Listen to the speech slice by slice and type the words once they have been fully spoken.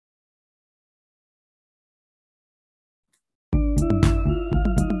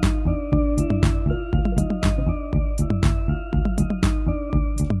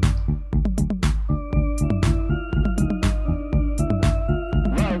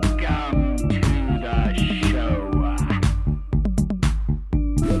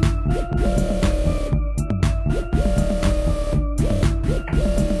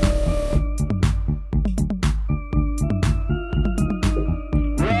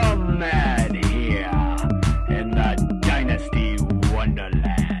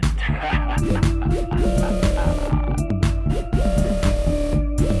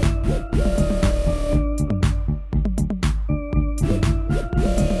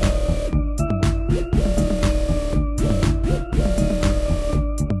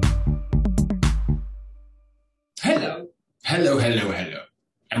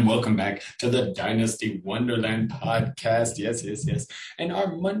back to the Dynasty Wonderland podcast. Yes, yes, yes. And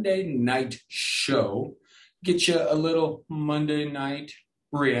our Monday night show get you a little Monday night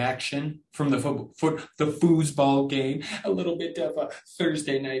reaction from the the foosball game, a little bit of a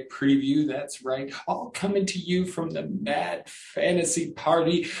Thursday night preview. That's right, all coming to you from the Mad Fantasy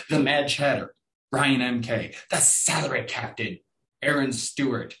Party, the Mad Chatter, Ryan MK, the Salary Captain, Aaron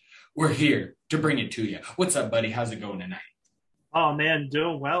Stewart. We're here to bring it to you. What's up, buddy? How's it going tonight? Oh man,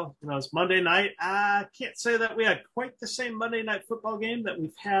 doing well. It's Monday night. I can't say that we had quite the same Monday night football game that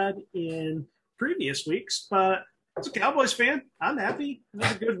we've had in previous weeks, but as a Cowboys fan, I'm happy. It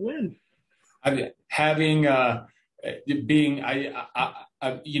was a good win. Having being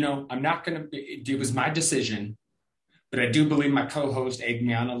I'm not going to. It was my decision, but I do believe my co-host egged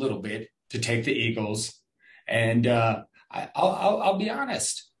me on a little bit to take the Eagles, and I'll be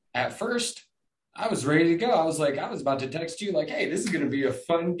honest. At first, I was ready to go. I was about to text you like, hey, this is going to be a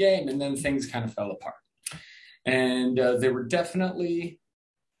fun game. And then things kind of fell apart. And there were definitely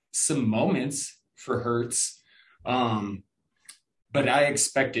some moments for Hurts. But I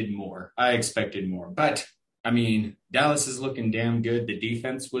expected more. But, I mean, Dallas is looking damn good. The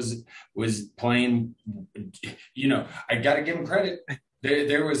defense was playing, I got to give them credit.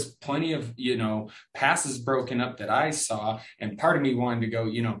 There was plenty of, passes broken up that I saw. And part of me wanted to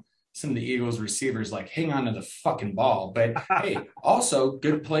go, some of the Eagles receivers, like, hang on to the fucking ball. But, hey, also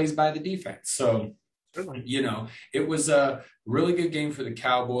good plays by the defense. So, it was a really good game for the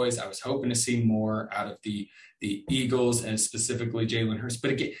Cowboys. I was hoping to see more out of the Eagles and specifically Jalen Hurts.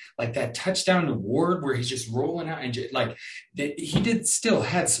 But again, like that touchdown to Ward where he's just rolling out and he still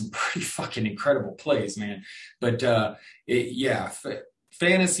had some pretty fucking incredible plays, man. But,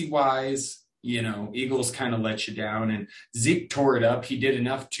 fantasy-wise, Eagles kind of let you down, and Zeke tore it up. He did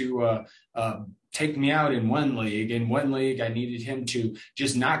enough to take me out in one league. In one league, I needed him to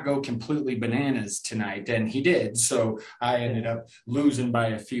just not go completely bananas tonight, and he did. So I ended up losing by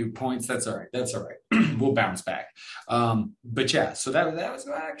a few points. That's all right. We'll bounce back. But yeah, so that was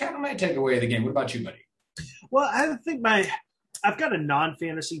kind of my takeaway of the game. What about you, buddy? Well, I think I've got a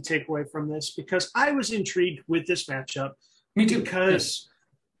non-fantasy takeaway from this because I was intrigued with this matchup. Me too. Because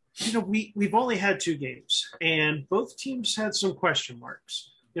we've only had two games, and both teams had some question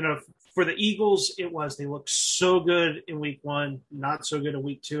marks. For the Eagles, they looked so good in week one, not so good in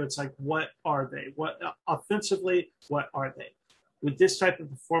week two. It's like, what are they? What offensively, what are they? With this type of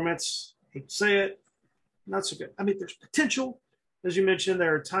performance, I hate to say it, not so good. I mean, there's potential. As you mentioned,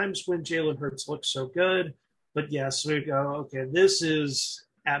 there are times when Jalen Hurts looks so good, but yes, we go, okay, this is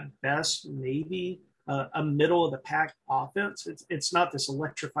at best maybe a middle of the pack offense. It's not this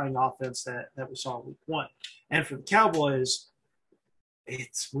electrifying offense that we saw in week one. And for the Cowboys,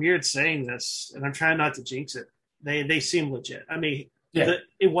 it's weird saying this, and I'm trying not to jinx it. They seem legit. I mean,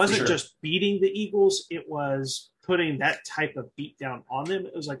 it wasn't just beating the Eagles. It was putting that type of beat down on them.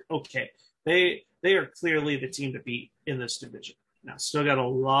 It was like, okay, they are clearly the team to beat in this division. Now, still got a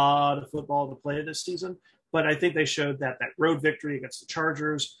lot of football to play this season, but I think they showed that road victory against the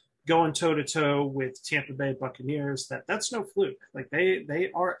Chargers, going toe-to-toe with Tampa Bay Buccaneers, that's no fluke. Like, they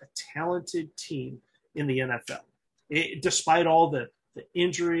are a talented team in the NFL. Despite all the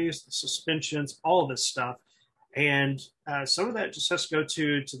injuries, the suspensions, all of this stuff. And some of that just has to go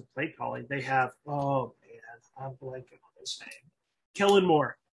to the play calling. They have, I'm blanking on his name. Kellen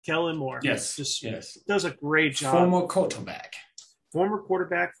Moore. Yes. Does a great job. Former quarterback,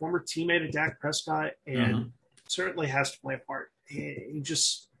 former teammate of Dak Prescott, and certainly has to play a part. He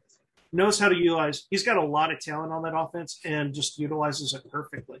just knows how to utilize. He's got a lot of talent on that offense and just utilizes it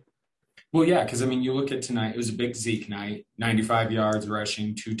perfectly. Well, yeah, because, I mean, you look at tonight, it was a big Zeke night, 95 yards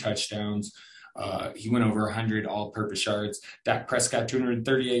rushing, 2 touchdowns. He went over 100 all-purpose yards. Dak Prescott,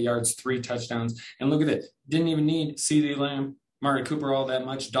 238 yards, 3 touchdowns. And look at it. Didn't even need CeeDee Lamb, Mari Cooper all that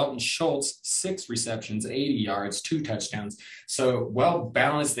much. Dalton Schultz, 6 receptions, 80 yards, 2 touchdowns. So,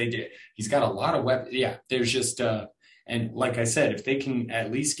 well-balanced they did. He's got a lot of weapons. Yeah, there's just and like I said, if they can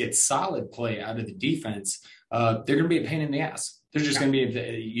at least get solid play out of the defense, they're going to be a pain in the ass. They're just going to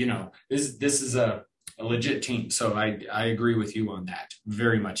be, this is a legit team. So I agree with you on that,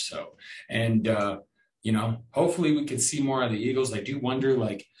 very much so. And, hopefully we could see more of the Eagles. I do wonder,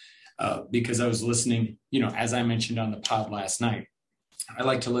 because I was listening, as I mentioned on the pod last night, I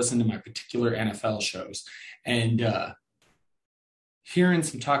like to listen to my particular NFL shows. And hearing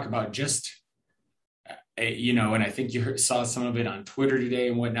some talk about just and I think you saw some of it on Twitter today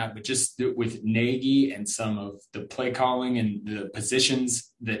and whatnot, but just with Nagy and some of the play calling and the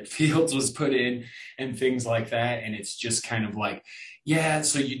positions that Fields was put in and things like that. And it's just kind of like, yeah,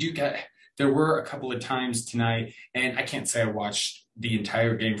 so you do get, there were a couple of times tonight, and I can't say I watched the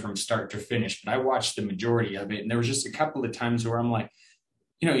entire game from start to finish, but I watched the majority of it. And there was just a couple of times where I'm like,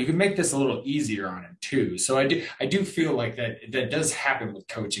 you can make this a little easier on him too. So I do feel like that does happen with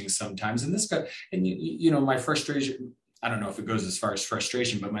coaching sometimes. And this guy, and my frustration, I don't know if it goes as far as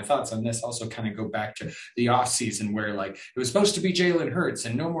frustration, but my thoughts on this also kind of go back to the offseason where like it was supposed to be Jalen Hurts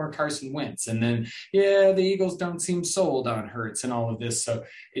and no more Carson Wentz. And then, the Eagles don't seem sold on Hurts and all of this. So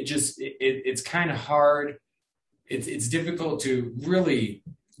it's kind of hard. It's difficult to really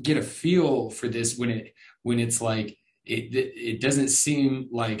get a feel for this when it's like, it doesn't seem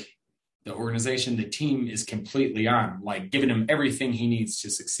like the organization, the team is completely on, like giving him everything he needs to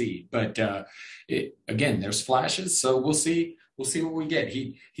succeed. But again, there's flashes. So we'll see what we get.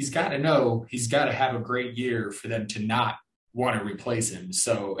 He's got to know he's got to have a great year for them to not want to replace him.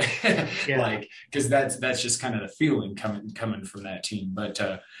 So because that's just kind of the feeling coming from that team. But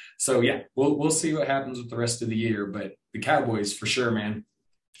we'll see what happens with the rest of the year. But the Cowboys for sure, man,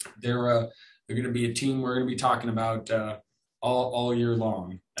 they're going to be a team we're going to be talking about all year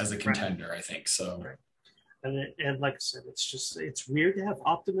long as a contender, right. I think so. Right. And like I said, it's weird to have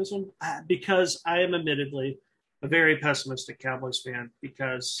optimism because I am admittedly a very pessimistic Cowboys fan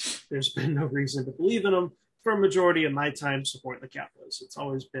because there's been no reason to believe in them for a majority of my time supporting the Cowboys. It's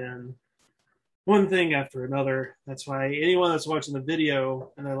always been one thing after another. That's why anyone that's watching the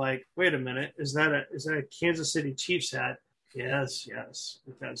video and they're like, wait a minute, is that a Kansas City Chiefs hat? Yes,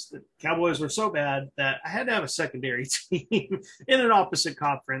 because the Cowboys were so bad that I had to have a secondary team in an opposite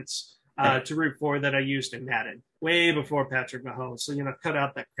conference to root for that I used in Madden way before Patrick Mahomes. So, cut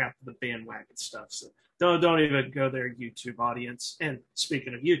out that crap of the bandwagon stuff. So don't even go there, YouTube audience. And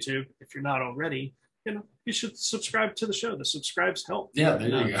speaking of YouTube, if you're not already, you should subscribe to the show. The subscribes help. Yeah,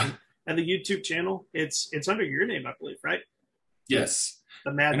 there you go. And the YouTube channel, it's under your name, I believe, right? Yes.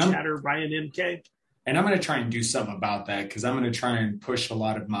 The Mad Chatter, Ryan MK. And I'm going to try and do something about that because I'm going to try and push a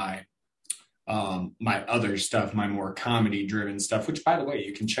lot of my my other stuff, my more comedy-driven stuff, which, by the way,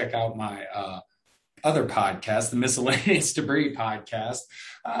 you can check out my other podcast, the Miscellaneous Debris podcast,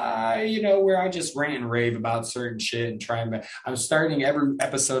 where I just rant and rave about certain shit and I'm starting every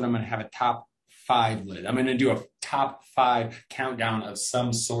episode, I'm going to have a top 5 list. I'm going to do a top 5 countdown of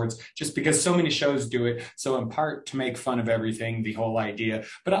some sorts just because so many shows do it. So in part to make fun of everything, the whole idea,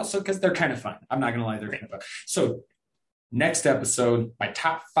 but also because they're kind of fun. I'm not going to lie, they're kind of fun. So next episode, my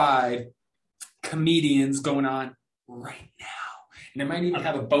top 5 comedians going on right now. And I might even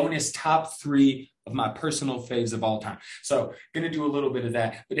have a bonus top 3 of my personal faves of all time. So going to do a little bit of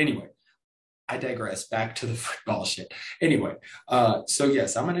that. But anyway, I digress. Back to the football shit. Anyway, so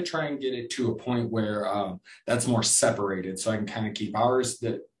yes, I'm going to try and get it to a point where that's more separated, so I can kind of keep our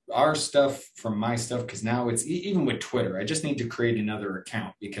stuff from my stuff. Because now it's even with Twitter, I just need to create another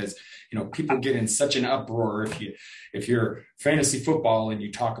account because people get in such an uproar if you're fantasy football and you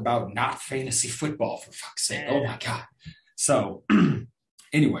talk about not fantasy football, for fuck's sake. Oh my god. So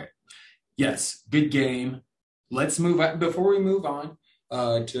anyway, yes, good game. Let's move on. Before we move on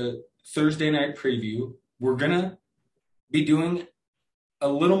to Thursday night preview, we're gonna be doing a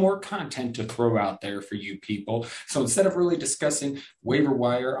little more content to throw out there for you people. So instead of really discussing waiver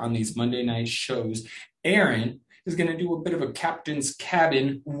wire on these Monday night shows, Aaron is going to do a bit of a captain's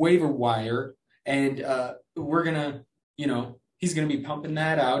cabin waiver wire, and we're gonna, he's going to be pumping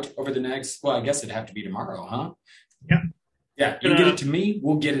that out over the next. Well, I guess it'd have to be tomorrow, huh? Yeah. You get it to me,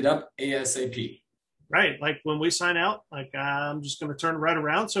 we'll get it up ASAP. Right. Like when we sign out, like I'm just going to turn right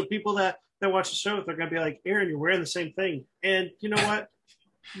around. So people that watch the show, they're going to be like, Aaron, you're wearing the same thing. And you know what?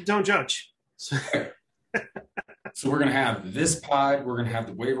 Don't judge. So we're going to have this pod. We're going to have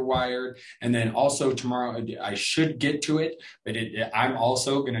the waiver wire. And then also tomorrow, I should get to it, but I'm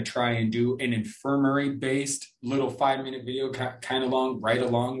also going to try and do an infirmary-based little 5-minute video kind of long, right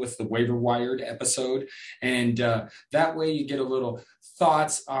along with the waiver wired episode. And that way you get a little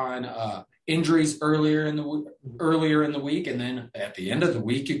thoughts on injuries earlier in the week, and then at the end of the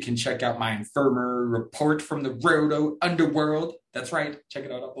week you can check out my infirmary report from the Roto Underworld. That's right, check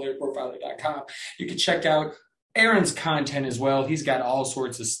it out at playerprofiler.com. You can check out Aaron's content as well. He's got all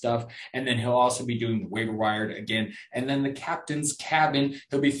sorts of stuff, and then he'll also be doing the waiver wired again, and then the captain's cabin.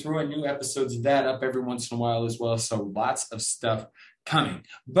 He'll be throwing new episodes of that up every once in a while as well. So lots of stuff coming.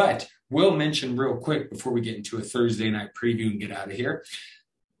 But we'll mention real quick before we get into a Thursday night preview and get out of here.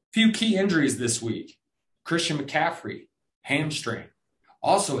 Few key injuries this week. Christian McCaffrey, hamstring.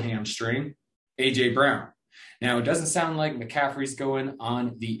 Also hamstring, A.J. Brown. Now, it doesn't sound like McCaffrey's going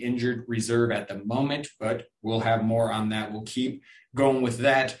on the injured reserve at the moment, but we'll have more on that. We'll keep going with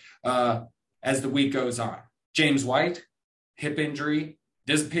that as the week goes on. James White, hip injury,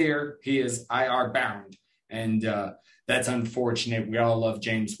 disappear. He is IR bound. And that's unfortunate. We all love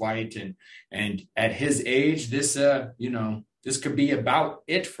James White, and at his age, this this could be about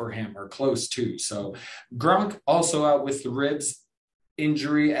it for him or close to. So Gronk also out with the ribs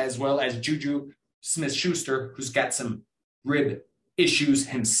injury, as well as Juju Smith-Schuster, who's got some rib issues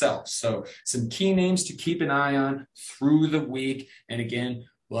himself. So some key names to keep an eye on through the week. And again,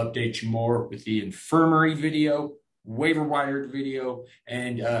 we'll update you more with the infirmary video, waiver wired video,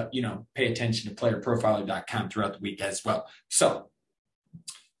 and pay attention to playerprofiler.com throughout the week as well. So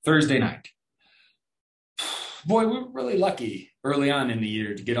Thursday night. Boy, we were really lucky early on in the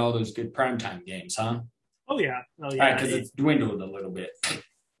year to get all those good primetime games, huh? Oh, yeah. Because it's dwindled a little bit.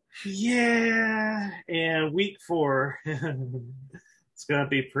 Yeah, and week 4, it's going to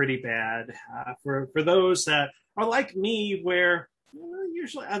be pretty bad. For those that are like me, where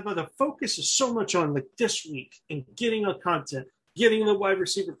usually the focus is so much on like this week and getting the content, getting the wide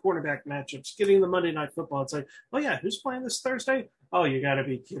receiver quarterback matchups, getting the Monday Night Football. It's like, oh, yeah, who's playing this Thursday? Oh, you got to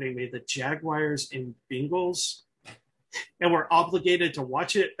be kidding me. The Jaguars and Bengals, and we're obligated to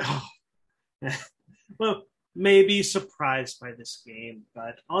watch it. Oh. Well, maybe surprised by this game,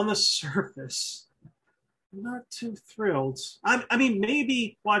 but on the surface, I'm not too thrilled. I mean,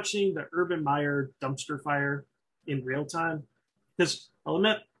 maybe watching the Urban Meyer dumpster fire in real time, because I'll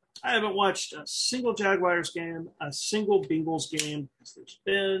admit, I haven't watched a single Jaguars game, a single Bengals game, because there's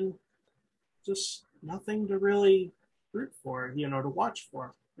been just nothing to really root for, to watch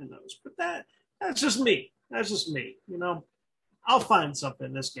for in those. But that's just me. That's just me. I'll find something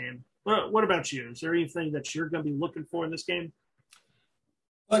in this game. What about you? Is there anything that you're going to be looking for in this game?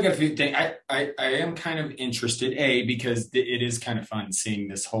 Well, I got a few things. I am kind of interested, because it is kind of fun seeing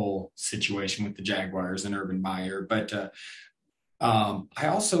this whole situation with the Jaguars and Urban Meyer. But I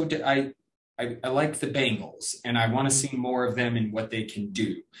also I like the Bengals, and I want to see more of them and what they can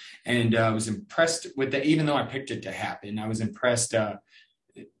do. And I was impressed with that, even though I picked it to happen. I was impressed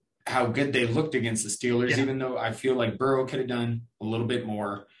how good they looked against the Steelers, even though I feel like Burrow could have done a little bit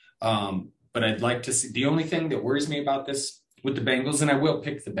more. But I'd like to see. The only thing that worries me about this with the Bengals, and I will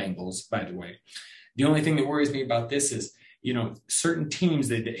pick the Bengals, by the way. The only thing that worries me about this is, certain teams,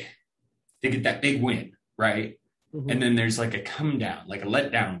 they get that big win, right? Mm-hmm. And then there's like a come down, like a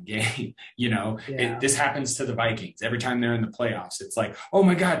letdown game. This happens to the Vikings every time they're in the playoffs. It's like, oh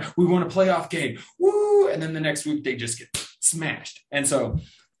my God, we won a playoff game. Woo! And then the next week they just get smashed. And so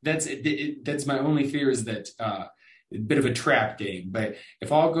that's my only fear, is that a bit of a trap game. But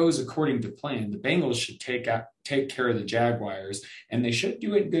if all goes according to plan, the Bengals should take care of the Jaguars, and they should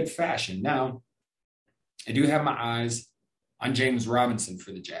do it in good fashion. Now, I do have my eyes on James Robinson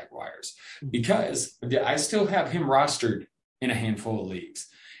for the Jaguars, because I still have him rostered in a handful of leagues.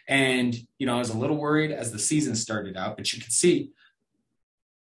 And, I was a little worried as the season started out, but you can see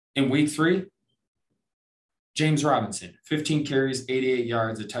in week 3, James Robinson, 15 carries, 88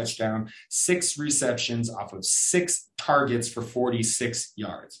 yards, a touchdown, 6 receptions off of 6 targets for 46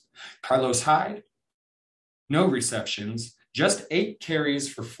 yards. Carlos Hyde, no receptions, just 8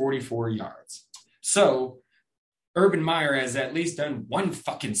 carries for 44 yards. So Urban Meyer has at least done one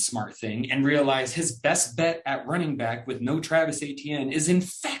fucking smart thing and realized his best bet at running back with no Travis Etienne is in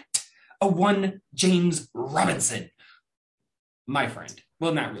fact a one James Robinson. My friend.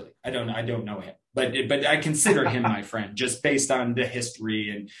 Well, not really. I don't know him, but I consider him my friend just based on the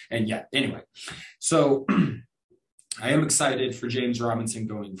history and yeah. Anyway, so I am excited for James Robinson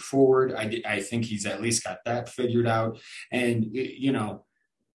going forward. I think he's at least got that figured out, and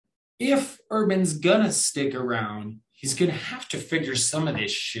if Urban's gonna stick around, he's going to have to figure some of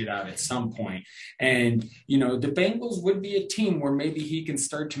this shit out at some point. And, the Bengals would be a team where maybe he can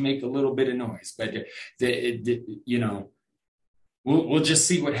start to make a little bit of noise. But, we'll just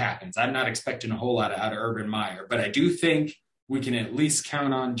see what happens. I'm not expecting a whole lot out of Urban Meyer. But I do think we can at least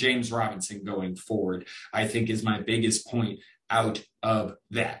count on James Robinson going forward, I think, is my biggest point out of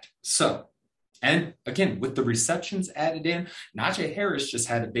that. So, and again, with the receptions added in, Najee Harris just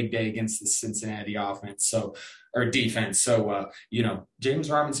had a big day against the Cincinnati defense. So, James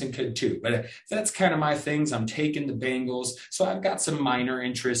Robinson could too. But that's kind of my things. I'm taking the Bengals. So I've got some minor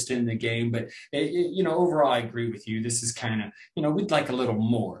interest in the game. But, overall, I agree with you. This is kind of, we'd like a little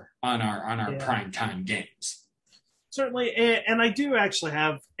more on our primetime games. Certainly. And I do actually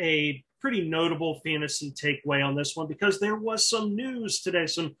have a pretty notable fantasy takeaway on this one, because there was some news today,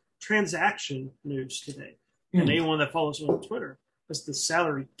 some transaction news today. And anyone that follows me on Twitter, as the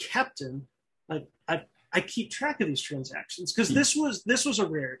salary captain, I keep track of these transactions, because this was a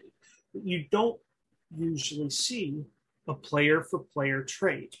rarity. You don't usually see a player for player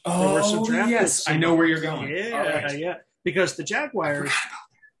trade. Oh, yes, I know where you're going. Yeah, right. Yeah. Because the Jaguars,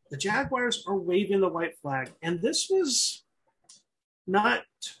 the Jaguars are waving the white flag. And this was not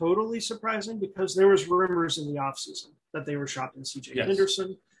totally surprising because there was rumors in the offseason that they were shopping CJ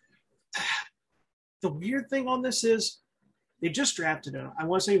Henderson. The weird thing on this is they just drafted him. I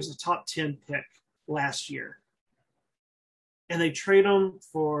want to say he was a top 10 pick last year. And they trade him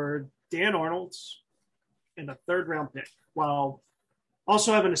for Dan Arnold and a third-round pick, while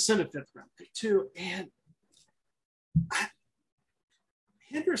also having a fifth-round pick too. And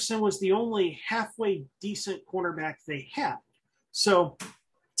Henderson was the only halfway decent cornerback they had. So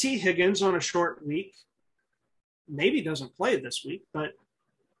T. Higgins on a short week maybe doesn't play this week, but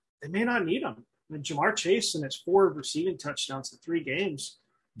they may not need him. I mean, Ja'Marr Chase and his 4 receiving touchdowns in 3 games.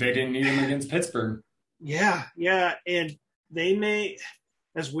 They didn't need him against Pittsburgh. Yeah. And they may,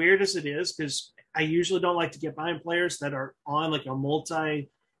 as weird as it is, because I usually don't like to get behind players that are on like a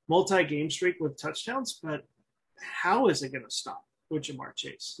multi-game streak with touchdowns, but how is it going to stop with Ja'Marr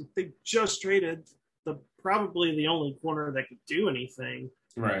Chase? They just traded probably the only corner that could do anything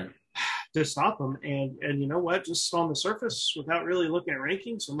to stop him. And you know what? Just on the surface, without really looking at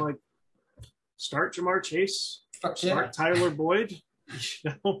rankings, I'm like, start Ja'Marr Chase, start Tyler Boyd.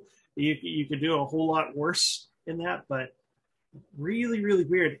 You could do a whole lot worse in that, but really, really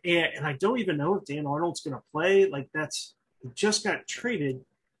weird. And I don't even know if Dan Arnold's going to play. Like he just got traded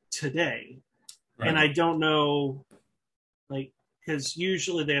today. Right. And I don't know, because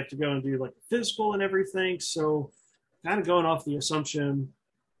usually they have to go and do like the physical and everything. So kind of going off the assumption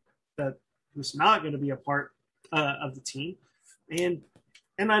that he's not going to be a part of the team. And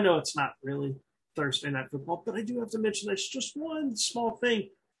I know it's not really Thursday Night Football, but I do have to mention that's just one small thing.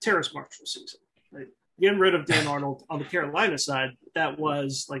 Terrace Marshall season. Right? Getting rid of Dan Arnold on the Carolina side,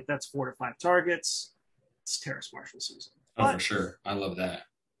 that's 4 to 5 targets. It's Terrace Marshall season. For sure. I love that.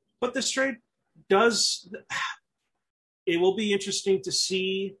 But this trade it will be interesting to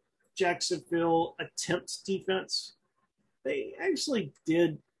see Jacksonville attempt defense. They actually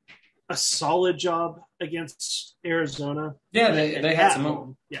did a solid job against Arizona. Yeah, they had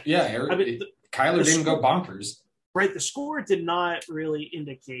some. Yeah. I mean, Kyler didn't go bonkers. Right. The score did not really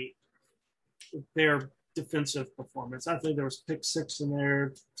indicate their defensive performance. I think there was pick 6 in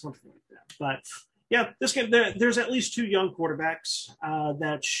there, something like that. But yeah, this game, there's at least 2 young quarterbacks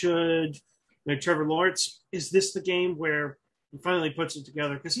that should. Trevor Lawrence, is this the game where he finally puts it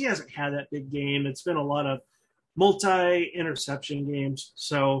together? Because he hasn't had that big game. It's been a lot of multi-interception games.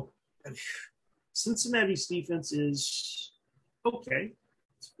 So Cincinnati's defense is okay.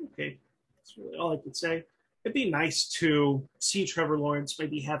 It's okay. That's really all I could say. It'd be nice to see Trevor Lawrence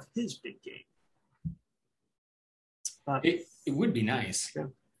maybe have his big game. It would be nice. Yeah.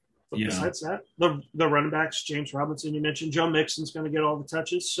 But besides that, the running backs, James Robinson, you mentioned, Joe Mixon's going to get all the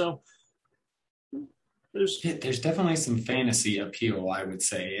touches. So there's definitely some fantasy appeal, I would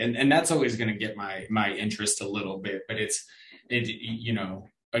say. And that's always going to get my interest a little bit. But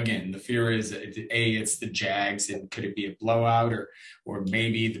again, the fear is, it's the Jags, and could it be a blowout, or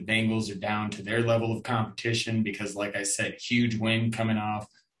maybe the Bengals are down to their level of competition because, like I said, huge win coming out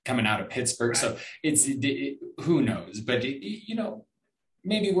of Pittsburgh. Right. So who knows? But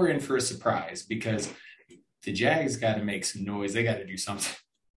maybe we're in for a surprise because the Jags got to make some noise. They got to do something.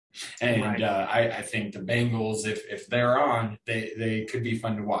 And right. I think the Bengals, if they're on, they could be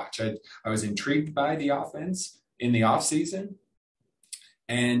fun to watch. I was intrigued by the offense in the offseason.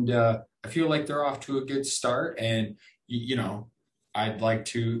 And I feel like they're off to a good start. And, I'd like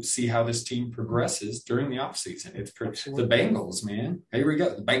to see how this team progresses during the offseason. It's the Bengals, man. Here we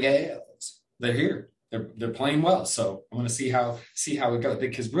go. The Bengals. They're here. They're playing well. So I want to see how it goes.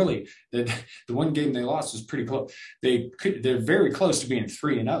 Because really, the one game they lost was pretty close. They're very close to being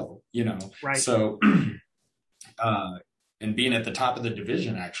 3-0, Right. So and being at the top of the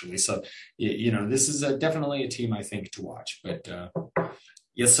division, actually. So, this is definitely a team I think to watch. But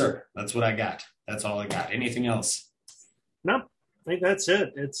yes, sir. That's what I got. That's all I got. Anything else? No, I think that's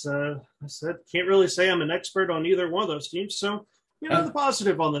it. It's I said, can't really say I'm an expert on either one of those teams. So, the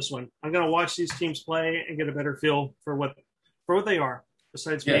positive on this one, I'm going to watch these teams play and get a better feel for what they are,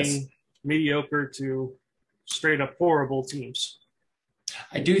 besides being mediocre to straight up horrible teams.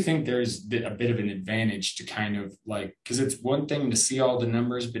 I do think there's a bit of an advantage to kind of because it's one thing to see all the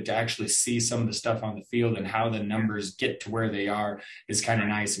numbers, but to actually see some of the stuff on the field and how the numbers get to where they are is kind of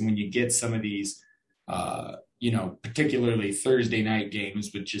nice. And when you get some of these, particularly Thursday night games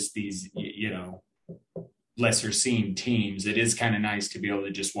with just these, lesser seen teams, it is kind of nice to be able to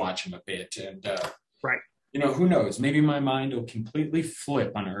just watch them a bit. And, right. Who knows? Maybe my mind will completely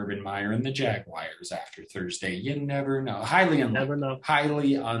flip on Urban Meyer and the Jaguars after Thursday. You never know. Highly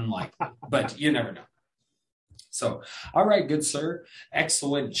unlikely. But you never know. So, all right, good sir.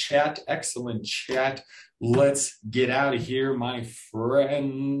 Excellent chat. Let's get out of here, my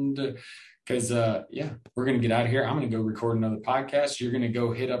friend. Because, we're going to get out of here. I'm going to go record another podcast. You're going to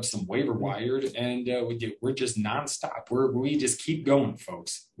go hit up some waiver wired, and we're just nonstop. We just keep going,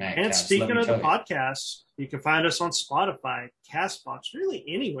 folks. And speaking of the podcasts, you can find us on Spotify, Castbox, really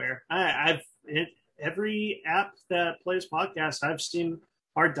anywhere. Every app that plays podcasts, I've seen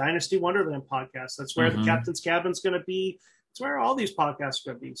our Dynasty Wonderland podcast. That's where the Captain's Cabin's going to be. It's where all these podcasts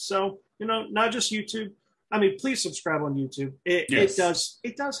are going to be. So, not just YouTube. I mean, please subscribe on YouTube. It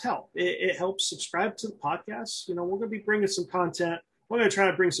does help. It helps subscribe to the podcast. We're going to be bringing some content. We're going to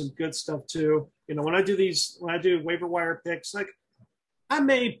try to bring some good stuff too. When I do waiver wire picks, like I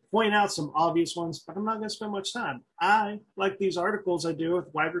may point out some obvious ones, but I'm not going to spend much time. I like these articles I do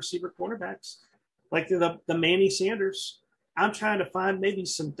with wide receiver cornerbacks, like the Manny Sanders. I'm trying to find maybe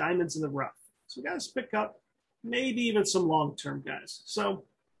some diamonds in the rough. So guys pick up maybe even some long-term guys. So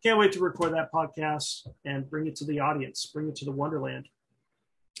can't wait to record that podcast and bring it to the audience, bring it to the Wonderland.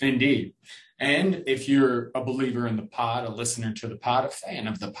 Indeed. And if you're a believer in the pod, a listener to the pod, a fan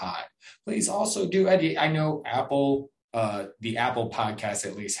of the pod, please also do. I know Apple, the Apple podcast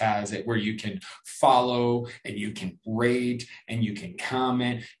at least has it where you can follow and you can rate and you can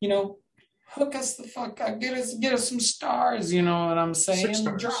comment, hook us the fuck up, get us some stars, you know what I'm saying?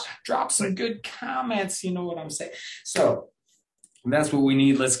 Drop some good comments, you know what I'm saying? So that's what we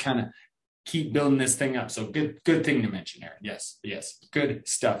need. Let's kind of keep building this thing up. So good thing to mention, Aaron. Yes. Good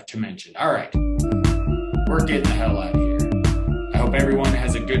stuff to mention. All right. We're getting the hell out of here. I hope everyone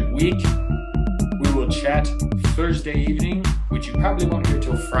has a good week. We will chat Thursday evening, which you probably won't hear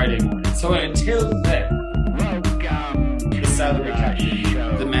till Friday morning. So until then, welcome to the Salary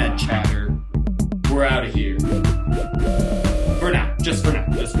Captain, the Mad Chatter. We're out of here. For now. Just for now.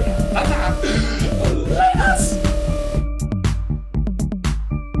 Bye-bye.